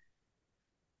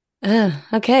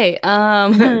 Okay.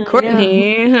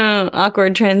 Courtney,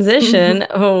 awkward transition.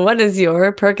 What is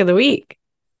your perk of the week?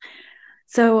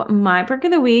 So my perk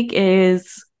of the week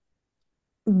is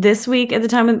this week at the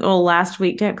time of, last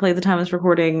week, technically the time I was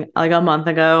recording, like a month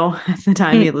ago at the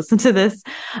time you listen to this.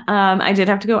 I did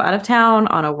have to go out of town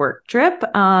on a work trip.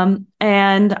 And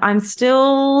I'm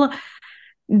still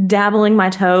dabbling my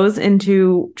toes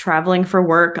into traveling for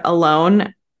work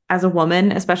alone as a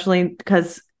woman, especially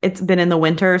because it's been in the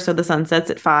winter. So the sun sets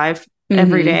at 5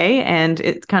 every day and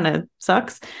it kind of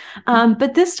sucks.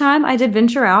 But this time I did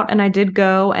venture out and I did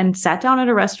go and sat down at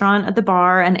a restaurant at the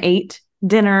bar and ate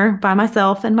dinner by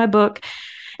myself and my book.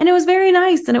 And it was very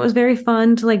nice. And it was very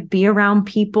fun to like be around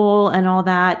people and all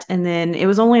that. And then it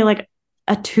was only like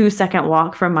a 2-second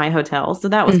walk from my hotel. So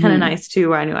that was kind of nice too,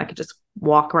 where I knew I could just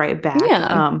walk right back.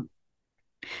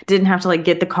 Didn't have to like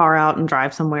get the car out and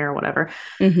drive somewhere or whatever.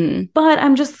 But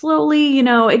I'm just slowly, you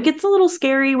know, it gets a little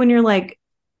scary when you're like,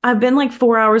 I've been like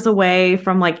 4 hours away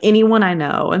from like anyone I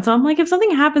know. And so I'm like, if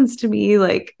something happens to me,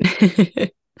 like,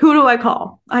 who do I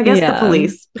call? I guess the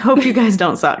police. Hope you guys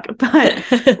don't suck. But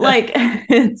like,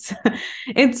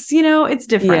 it's, you know, it's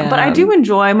different. But I do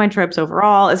enjoy my trips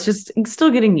overall. It's just still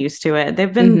getting used to it.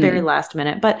 They've been very last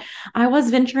minute. But I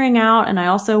was venturing out, and I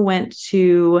also went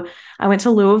to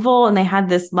Louisville, and they had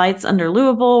this Lights Under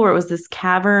Louisville, where it was this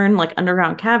cavern, like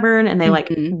underground cavern, and they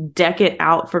like deck it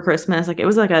out for Christmas. Like it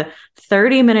was like a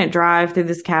 30-minute drive through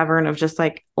this cavern of just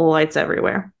like lights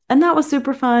everywhere. And that was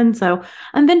super fun. So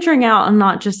I'm venturing out and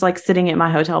not just like sitting at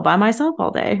my hotel by myself all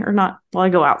day, or not. Well, I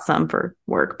go out some for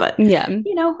work, but you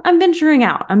know, I'm venturing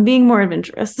out. I'm being more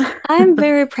adventurous. I'm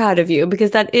very proud of you,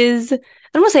 because that is, I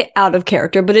don't want to say out of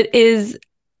character, but it is,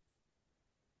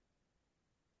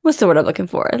 what's the word I'm looking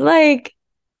for? Like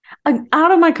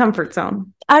out of my comfort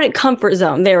zone. Out of comfort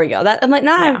zone. There we go. That I'm like,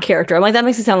 not out of character. I'm like, that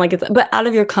makes it sound like it's, but out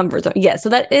of your comfort zone. Yes. So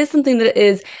that is something that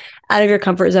is out of your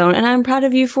comfort zone, and I'm proud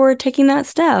of you for taking that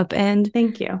step. And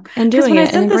thank you. And doing it. When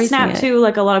I sent the snap too,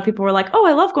 like a lot of people were like, "Oh,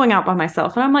 I love going out by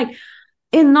myself," and I'm like,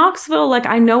 in Knoxville, like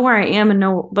I know where I am and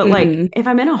know, but like if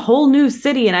I'm in a whole new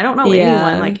city and I don't know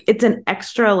anyone, like it's an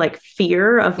extra like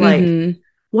fear of like,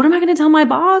 what am I going to tell my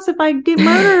boss if I get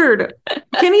murdered?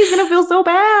 Kenny's going to feel so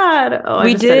bad. Oh,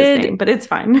 I just said his name, but it's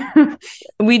fine.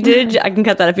 We did. I can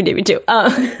cut that if you need me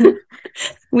to.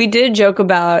 We did joke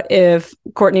about if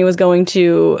Courtney was going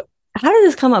to. How did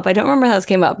this come up? I don't remember how this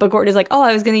came up, but Courtney's like, oh,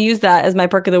 I was going to use that as my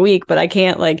perk of the week, but I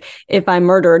can't, like, if I'm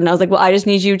murdered. And I was like, well, I just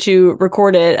need you to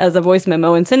record it as a voice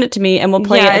memo and send it to me, and we'll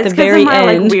play it at the very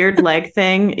end. Like, weird leg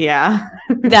thing. Yeah.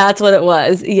 That's what it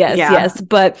was. Yes.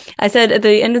 But I said at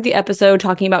the end of the episode,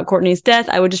 talking about Courtney's death,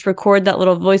 I would just record that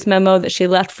little voice memo that she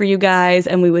left for you guys,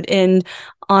 and we would end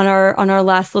on our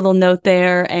last little note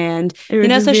there. And it would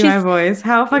just be my voice.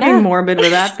 How fucking morbid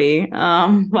would that be?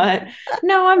 But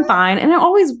no, I'm fine. And I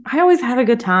always have a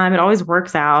good time. It always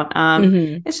works out.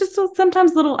 It's just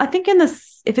sometimes I think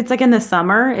if it's like in the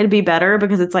summer, it'd be better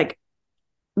because it's like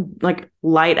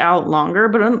light out longer.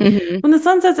 But when the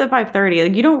sun sets at 5:30,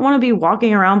 like you don't want to be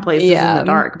walking around places in the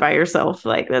dark by yourself.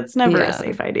 Like that's never a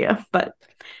safe idea. But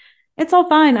it's all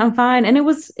fine. I'm fine. And it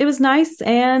was nice.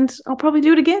 And I'll probably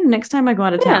do it again next time I go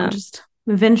out of town. Just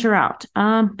venture out.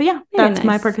 But yeah, that's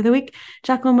my perk of the week.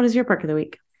 Jacqueline, what is your perk of the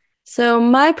week? So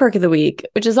my perk of the week,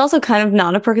 which is also kind of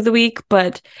not a perk of the week,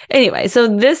 but anyway,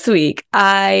 so this week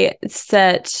I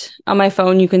set on my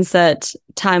phone, you can set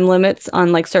time limits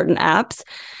on like certain apps.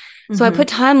 So I put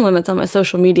time limits on my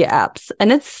social media apps,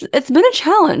 and it's been a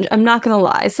challenge. I'm not going to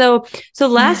lie. So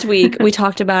last week we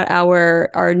talked about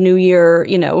our new year,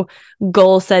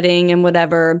 goal setting and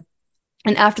whatever.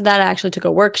 And after that, I actually took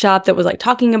a workshop that was like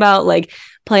talking about like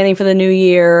planning for the new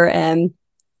year and,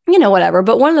 whatever.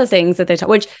 But one of the things that they taught,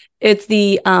 which it's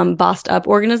the Bossed Up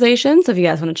organization. So if you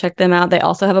guys want to check them out, they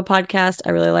also have a podcast.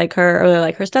 I really like her. I really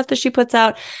like her stuff that she puts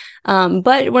out.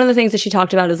 But one of the things that she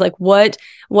talked about is like what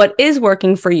is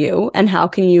working for you and how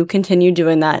can you continue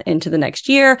doing that into the next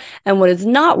year, and what is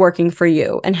not working for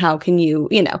you and how can you,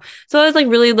 so I was like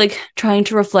really like trying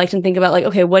to reflect and think about like,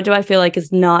 okay, what do I feel like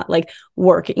is not like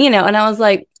working, and I was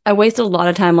like, I wasted a lot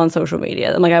of time on social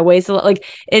media. I'm like, I wasted a lot, like,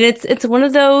 and it's one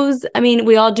of those, I mean,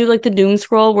 we all do like the doom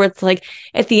scroll where it's like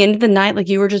at the end of the night, like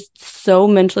you were just so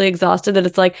mentally exhausted that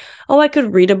it's like, oh, I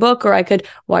could read a book or I could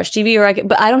watch TV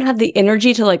but I don't have the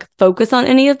energy to like focus on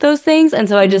any of those things. And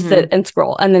so I just sit and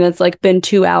scroll, and then it's like been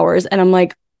 2 hours and I'm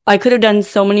like, I could have done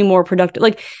so many more productive,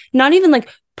 like not even like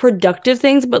productive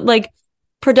things, but like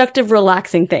productive,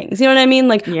 relaxing things. You know what I mean?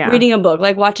 Like reading a book,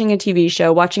 like watching a TV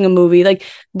show, watching a movie, like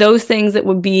those things that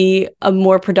would be a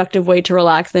more productive way to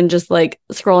relax than just like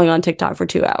scrolling on TikTok for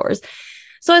 2 hours.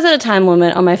 So I set a time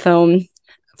limit on my phone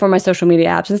for my social media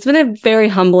apps. And it's been a very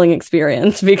humbling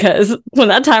experience because when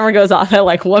that timer goes off at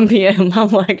like 1 p.m., I'm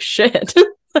like, shit.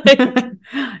 Like,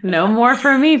 no more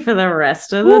for me for the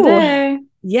rest of the day.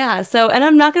 Yeah. So, and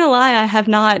I'm not going to lie, I have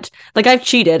not, like, I've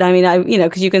cheated. I mean,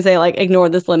 because you can say like, ignore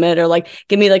this limit or like,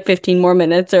 give me like 15 more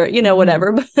minutes or, whatever.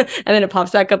 And then it pops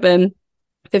back up in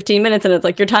 15 minutes and it's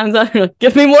like, your time's up. Like,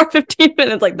 give me more 15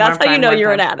 minutes. Like, that's how you know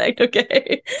you're an addict.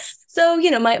 Okay. So,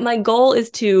 my goal is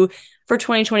for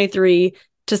 2023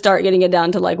 to start getting it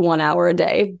down to like 1 hour a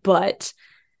day. But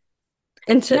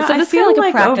so I feel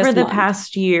like over the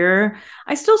past year,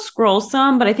 I still scroll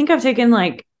some, but I think I've taken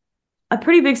like a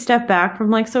pretty big step back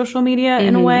from like social media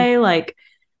in a way. Like,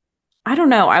 I don't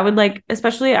know. I would like,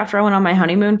 especially after I went on my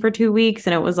honeymoon for 2 weeks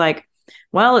and it was like,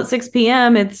 well, at 6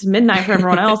 p.m. it's midnight for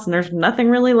everyone else and there's nothing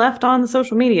really left on the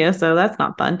social media. So that's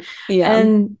not fun. Yeah.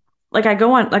 And like I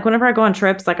go on, like whenever I go on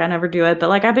trips, like I never do it, but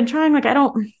like I've been trying, like I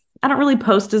don't really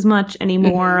post as much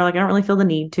anymore. Like I don't really feel the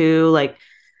need to, like,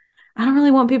 I don't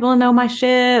really want people to know my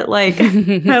shit. Like, I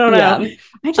don't know.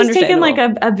 I just taken like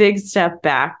a big step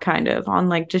back kind of on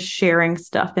like just sharing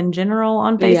stuff in general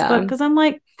on Facebook. Cause I'm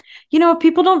like, if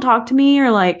people don't talk to me or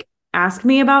like ask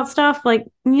me about stuff, like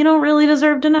you don't really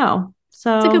deserve to know.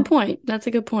 So that's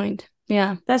a good point.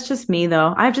 Yeah. That's just me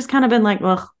though. I've just kind of been like,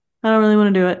 well, I don't really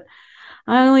want to do it.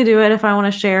 I only do it if I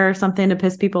want to share something to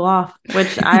piss people off,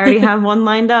 which I already have one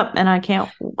lined up and I can't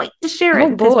wait to share it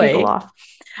and piss people off.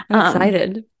 I'm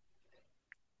excited.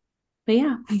 But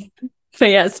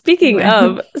yeah, speaking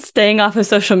of staying off of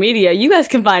social media, you guys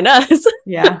can find us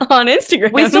on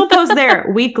Instagram. We still post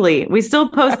there weekly.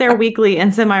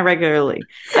 And semi-regularly.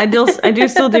 I do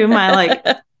still do my like,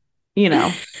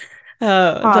 it's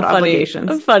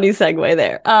a funny segue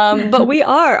there. But we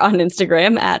are on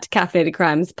Instagram at Caffeinated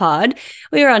Crimes Pod.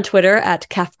 We are on Twitter at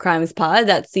Caff Crimes Pod.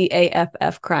 That's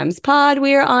CAFF Crimes Pod.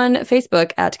 We are on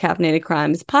Facebook at Caffeinated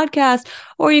Crimes Podcast,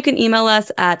 or you can email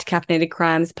us at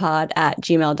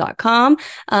caffeinatedcrimespod@gmail.com.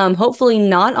 Hopefully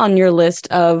not on your list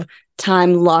of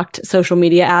time-locked social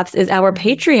media apps is our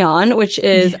Patreon, which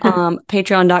is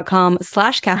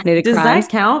patreon.com/caffeinatedcrimes. Does that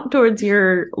count towards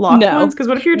your locked ones? Because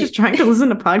what if you're just trying to listen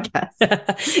to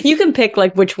podcasts? You can pick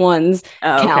like which ones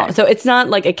count. So it's not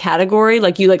like a category,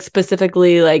 like you like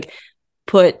specifically like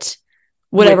put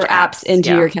whatever apps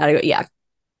into your category. Yeah.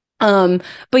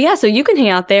 But yeah, so you can hang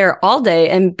out there all day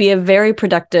and be a very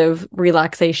productive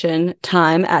relaxation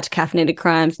time at Caffeinated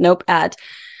Crimes. That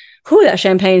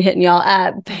champagne hitting y'all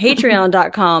at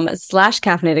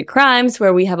patreon.com/caffeinated crimes,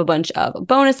 where we have a bunch of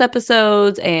bonus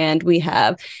episodes and we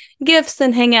have gifts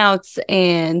and hangouts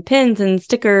and pins and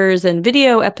stickers and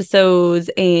video episodes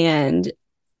and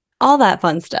all that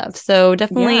fun stuff. So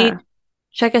definitely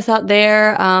Check us out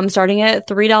there. Starting at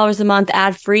 $3 a month,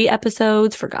 ad-free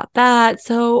episodes. Forgot that.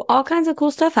 So all kinds of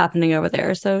cool stuff happening over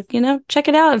there. So, check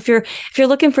it out. If you're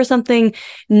looking for something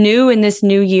new in this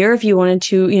new year, if you wanted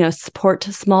to, support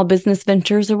small business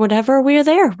ventures or whatever, we're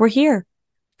there. We're here.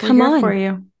 Come on. For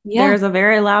you. Yeah. There's a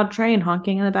very loud train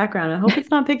honking in the background. I hope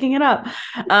it's not picking it up.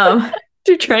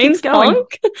 Do trains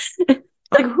honk?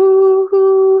 Like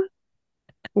whoo,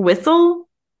 whistle?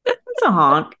 It's a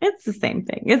honk. It's the same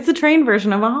thing. It's the train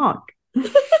version of a honk.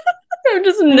 I've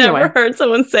just never heard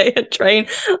someone say a train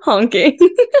honking.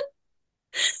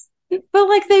 But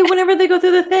like whenever they go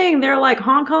through the thing, they're like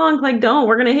honk honk, like don't,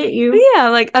 we're gonna hit you. Yeah,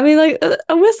 like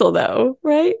a whistle though,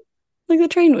 right? Like the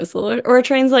train whistle, or a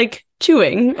train's like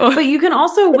chewing. But you can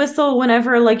also whistle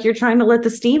whenever like you're trying to let the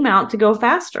steam out to go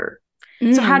faster.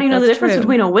 So how do you know the difference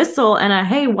between a whistle and a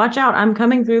hey, watch out, I'm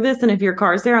coming through this, and if your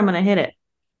car's there, I'm gonna hit it?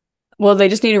 Well, they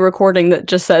just need a recording that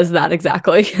just says that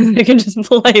exactly. They can just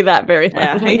play that very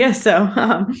loudly. Yeah, I guess so.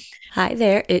 Hi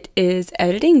there. It is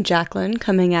Editing Jacqueline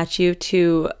coming at you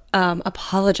to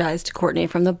apologize to Courtney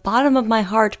from the bottom of my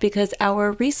heart, because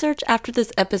our research after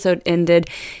this episode ended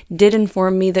did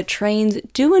inform me that trains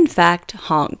do in fact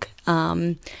honk.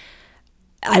 I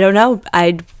don't know.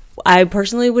 I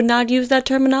personally would not use that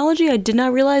terminology. I did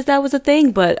not realize that was a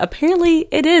thing, but apparently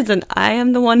it is, and I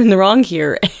am the one in the wrong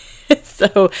here.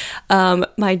 So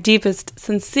my deepest,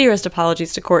 sincerest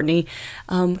apologies to Courtney.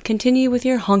 Continue with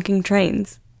your honking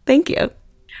trains. Thank you.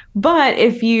 But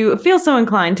if you feel so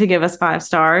inclined to give us 5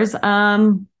 stars,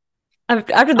 after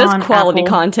this quality Apple,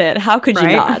 content, how could you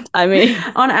not? I mean,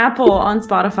 on Apple, on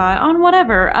Spotify, on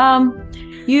whatever,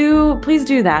 you please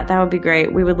do that. That would be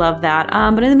great. We would love that.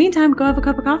 But in the meantime, go have a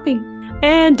cup of coffee.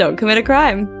 And don't commit a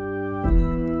crime.